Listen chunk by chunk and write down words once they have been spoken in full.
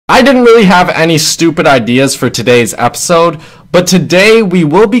I didn't really have any stupid ideas for today's episode, but today we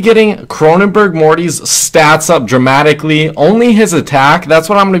will be getting Cronenberg Morty's stats up dramatically, only his attack. That's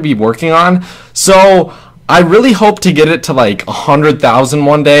what I'm going to be working on. So I really hope to get it to like 100,000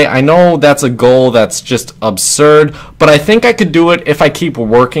 one day. I know that's a goal that's just absurd, but I think I could do it if I keep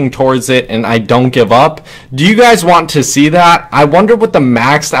working towards it and I don't give up. Do you guys want to see that? I wonder what the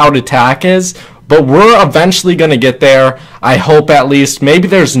maxed out attack is, but we're eventually going to get there. I hope at least. Maybe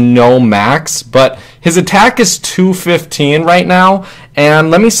there's no max, but his attack is 215 right now.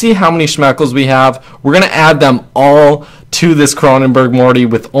 And let me see how many schmeckles we have. We're going to add them all to this Cronenberg Morty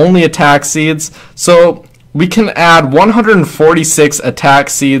with only attack seeds. So we can add 146 attack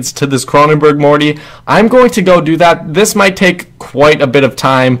seeds to this Cronenberg Morty. I'm going to go do that. This might take quite a bit of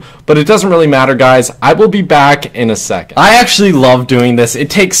time, but it doesn't really matter, guys. I will be back in a second. I actually love doing this. It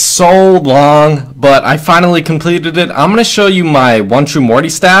takes so long, but I finally completed it. I'm going to show you my One True Morty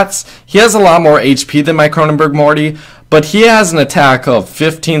stats. He has a lot more HP than my Cronenberg Morty, but he has an attack of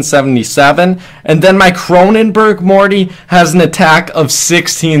 1577, and then my Cronenberg Morty has an attack of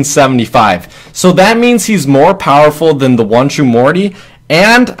 1675. So that means he's more powerful than the One True Morty,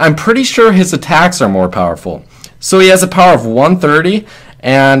 and I'm pretty sure his attacks are more powerful. So he has a power of 130,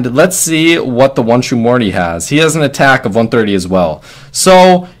 and let's see what the One True Morty has. He has an attack of 130 as well.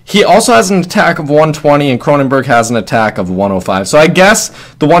 So he also has an attack of 120, and Cronenberg has an attack of 105. So I guess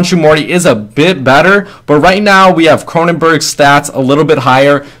the One True Morty is a bit better, but right now we have Cronenberg's stats a little bit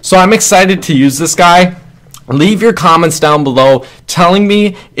higher. So I'm excited to use this guy. Leave your comments down below telling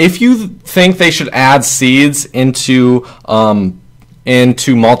me if you think they should add seeds into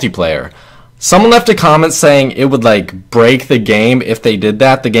multiplayer. Someone left a comment saying it would like break the game if they did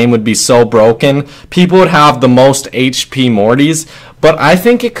that. The game would be so broken. People would have the most HP Mortys. But I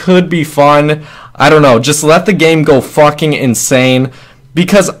think it could be fun. I don't know. Just let the game go fucking insane.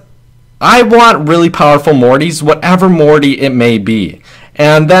 Because I want really powerful Mortys, whatever Morty it may be.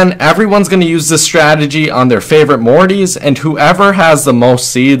 And then everyone's going to use this strategy on their favorite Mortys, and whoever has the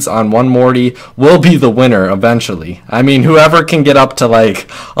most seeds on one Morty will be the winner eventually. I mean, whoever can get up to like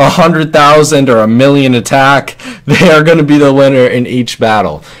 100,000 or 1,000,000 attack, they are going to be the winner in each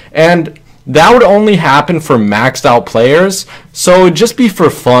battle. And that would only happen for maxed out players, so it would just be for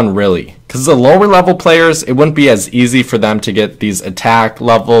fun really. Because the lower level players, it wouldn't be as easy for them to get these attack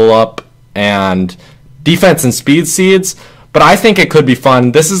level up and defense and speed seeds. But I think it could be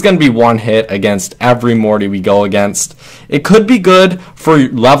fun. This is going to be one hit against every Morty we go against. It could be good for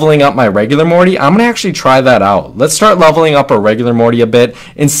leveling up my regular Morty. I'm going to actually try that out. Let's start leveling up our regular Morty a bit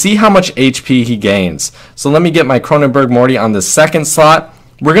and see how much HP he gains. So let me get my Cronenberg Morty on the second slot.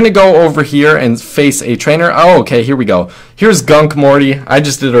 We're going to go over here and face a trainer. Oh, okay, here we go. Here's Gunk Morty. I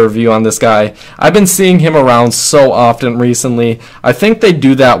just did a review on this guy. I've been seeing him around so often recently. I think they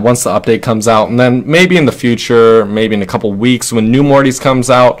do that once the update comes out, and then maybe in the future, maybe in a couple weeks when new Mortys comes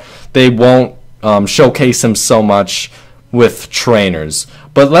out, they won't showcase him so much with trainers.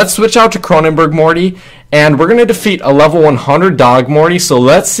 But let's switch out to Cronenberg Morty, and we're going to defeat a level 100 Dog Morty. So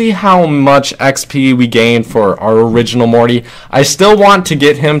let's see how much XP we gain for our original Morty. I still want to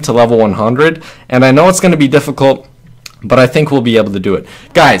get him to level 100, and I know it's going to be difficult, but I think we'll be able to do it.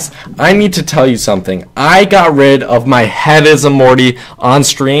 Guys, I need to tell you something. I got rid of my head as a Morty on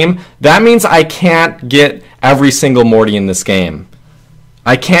stream. That means I can't get every single Morty in this game.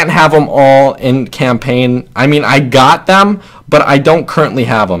 I can't have them all in campaign. I mean, I got them, but I don't currently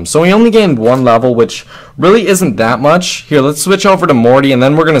have them. So we only gained one level, which really isn't that much. Here, let's switch over to Morty, and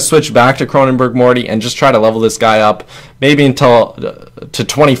then we're going to switch back to Cronenberg Morty and just try to level this guy up maybe until to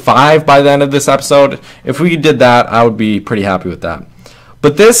 25 by the end of this episode. If we did that, I would be pretty happy with that.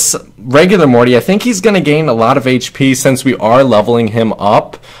 But this regular Morty, I think he's going to gain a lot of HP since we are leveling him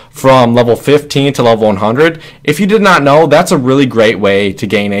up from level 15 to level 100. If you did not know, that's a really great way to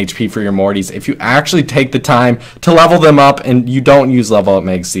gain HP for your Mortys if you actually take the time to level them up and you don't use level up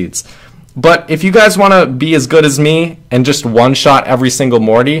mag seeds. But if you guys want to be as good as me and just one-shot every single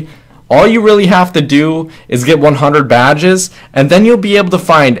Morty, all you really have to do is get 100 badges, and then you'll be able to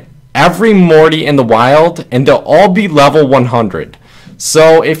find every Morty in the wild, and they'll all be level 100.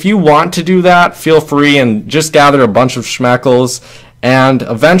 So if you want to do that, feel free and just gather a bunch of schmeckles and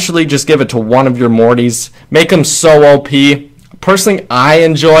eventually just give it to one of your Mortys. Make them so OP. Personally, I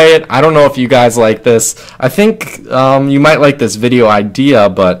enjoy it. I don't know if you guys like this. I think you might like this video idea,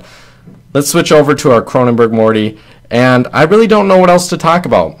 but let's switch over to our Cronenberg Morty. And I really don't know what else to talk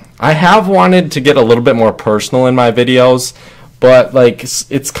about. I have wanted to get a little bit more personal in my videos, but like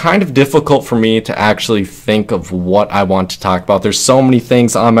it's kind of difficult for me to actually think of what I want to talk about. There's so many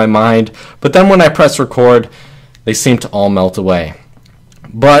things on my mind, but then when I press record, they seem to all melt away.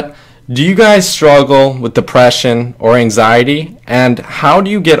 But do you guys struggle with depression or anxiety? And how do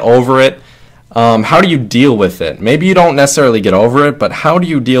you get over it? How do you deal with it? Maybe you don't necessarily get over it, but how do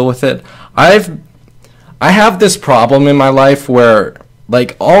you deal with it? I have this problem in my life where,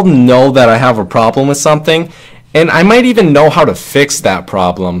 like, I'll know that I have a problem with something, and I might even know how to fix that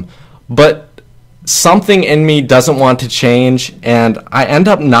problem, but something in me doesn't want to change, and I end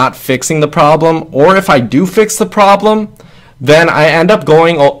up not fixing the problem. Or if I do fix the problem, then I end up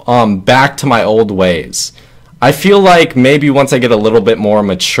going back to my old ways. I feel like maybe once I get a little bit more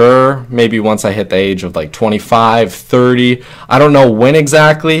mature, maybe once I hit the age of like 25, 30, I don't know when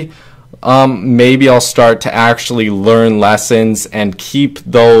exactly, maybe I'll start to actually learn lessons and keep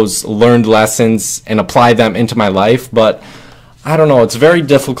those learned lessons and apply them into my life. But I don't know, it's very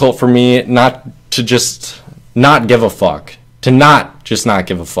difficult for me not to just not give a fuck. To not just not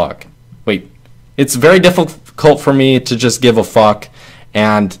give a fuck. Wait, it's very difficult for me to just give a fuck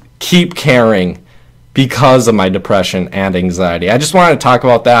and keep caring because of my depression and anxiety. I just wanted to talk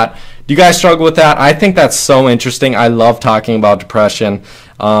about that. Do you guys struggle with that? I think that's so interesting. I love talking about depression.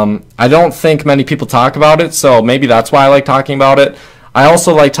 I don't think many people talk about it, so maybe that's why I like talking about it. I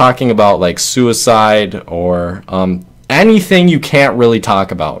also like talking about like suicide or anything you can't really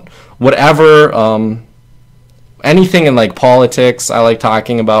talk about. Whatever, anything in like politics I like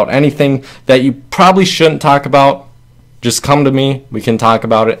talking about. Anything that you probably shouldn't talk about, just come to me. We can talk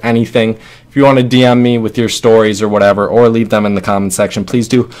about it. Anything. If you want to DM me with your stories or whatever, or leave them in the comment section, please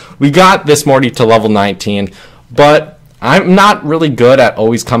do. We got this Morty to level 19, but I'm not really good at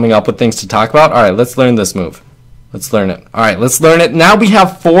always coming up with things to talk about. All right, let's learn this move. Let's learn it. All right, let's learn it. Now we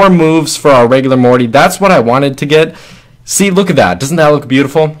have 4 moves for our regular Morty. That's what I wanted to get. See, look at that. Doesn't that look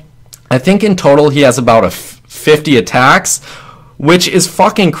beautiful? I think in total he has about 50 attacks, which is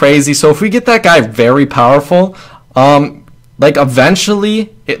fucking crazy. So if we get that guy very powerful, like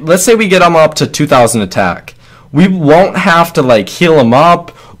eventually, let's say we get him up to 2,000 attack. We won't have to like heal him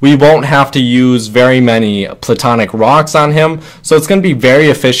up. We won't have to use very many platonic rocks on him. So it's going to be very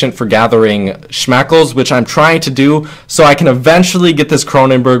efficient for gathering schmeckles, which I'm trying to do so I can eventually get this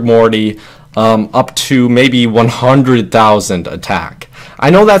Cronenberg Morty up to maybe 100,000 attack.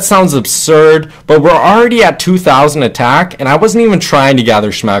 I know that sounds absurd, but we're already at 2,000 attack, and I wasn't even trying to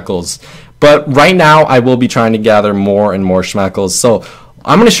gather schmeckles. But right now, I will be trying to gather more and more schmeckles. So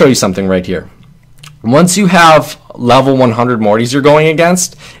I'm going to show you something right here. Once you have level 100 Mortys you're going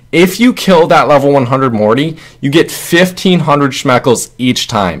against, if you kill that level 100 Morty, you get 1,500 schmeckles each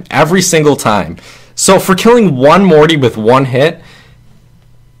time, every single time. So for killing one Morty with one hit,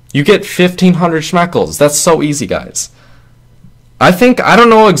 you get 1,500 schmeckles. That's so easy, guys. I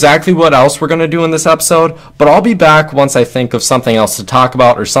don't know exactly what else we're going to do in this episode, but I'll be back once I think of something else to talk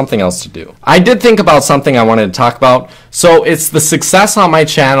about or something else to do. I did think about something I wanted to talk about, so it's the success on my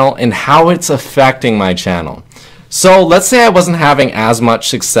channel and how it's affecting my channel. So let's say I wasn't having as much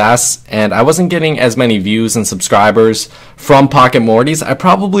success and I wasn't getting as many views and subscribers from Pocket Mortys, I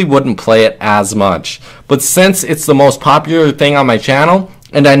probably wouldn't play it as much. But since it's the most popular thing on my channel,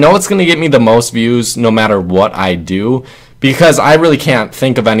 and I know it's going to get me the most views no matter what I do, because I really can't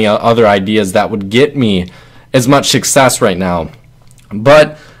think of any other ideas that would get me as much success right now.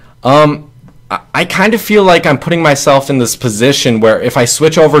 But I kind of feel like I'm putting myself in this position where if I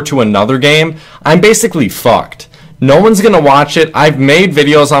switch over to another game, I'm basically fucked. No one's going to watch it. I've made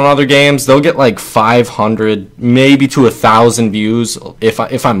videos on other games. They'll get like 500, maybe to 1,000 views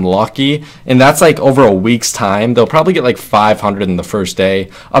if I'm lucky. And that's like over a week's time. They'll probably get like 500 in the first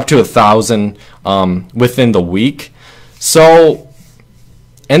day, up to 1,000 within the week. So,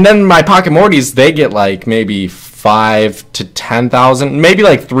 and then my Pocket Mortys, they get like maybe 5 to 10,000, maybe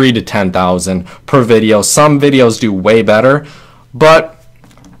like 3 to 10,000 per video. Some videos do way better. But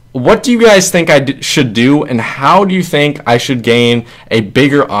what do you guys think I should do, and how do you think I should gain a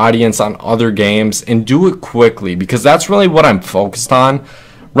bigger audience on other games and do it quickly? Because that's really what I'm focused on.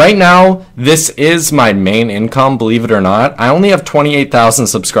 Right now, this is my main income, believe it or not. I only have 28,000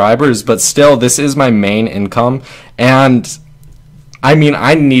 subscribers, but still, this is my main income. And I mean,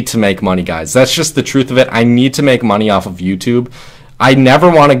 I need to make money, guys. That's just the truth of it. I need to make money off of YouTube. I never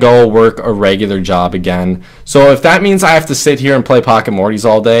want to go work a regular job again. So if that means I have to sit here and play Pocket Mortys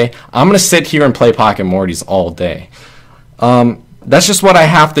all day, I'm going to sit here and play Pocket Mortys all day. That's just what I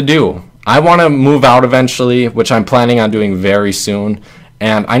have to do. I want to move out eventually, which I'm planning on doing very soon.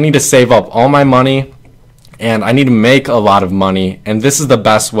 And I need to save up all my money, and I need to make a lot of money, and this is the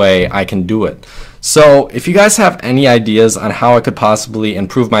best way I can do it. So if you guys have any ideas on how I could possibly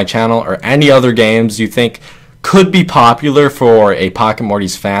improve my channel or any other games you think could be popular for a Pocket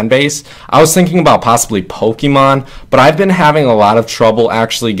Mortys fan base. I was thinking about possibly Pokemon, but I've been having a lot of trouble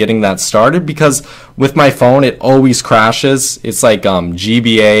actually getting that started because with my phone it always crashes. It's like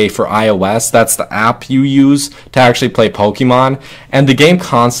GBA for iOS. That's the app you use to actually play Pokemon, and the game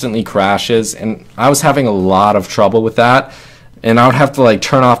constantly crashes, and I was having a lot of trouble with that. And I would have to like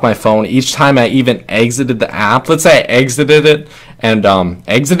turn off my phone each time I even exited the app. Let's say I exited it and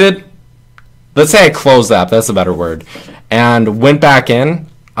let's say I closed the app, that's a better word, and went back in.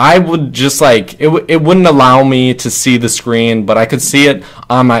 I would just like, it wouldn't allow me to see the screen, but I could see it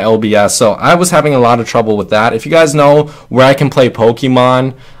on my OBS. So I was having a lot of trouble with that. If you guys know where I can play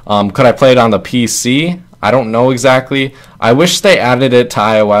Pokemon, could I play it on the PC? I don't know exactly. I wish they added it to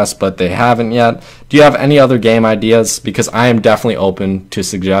iOS, but they haven't yet. Do you have any other game ideas? Because I am definitely open to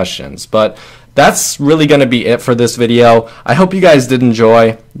suggestions. But that's really going to be it for this video. I hope you guys did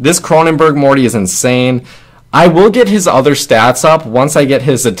enjoy. This Cronenberg Morty is insane. I will get his other stats up once I get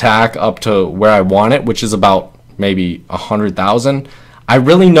his attack up to where I want it, which is about maybe 100,000. I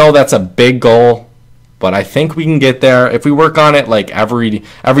really know that's a big goal, but I think we can get there if we work on it like every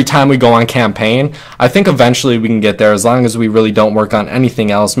time we go on campaign. I think eventually we can get there as long as we really don't work on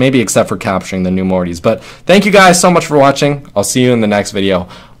anything else, maybe except for capturing the new Mortys. But thank you guys so much for watching. I'll see you in the next video.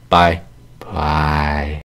 Bye. Bye.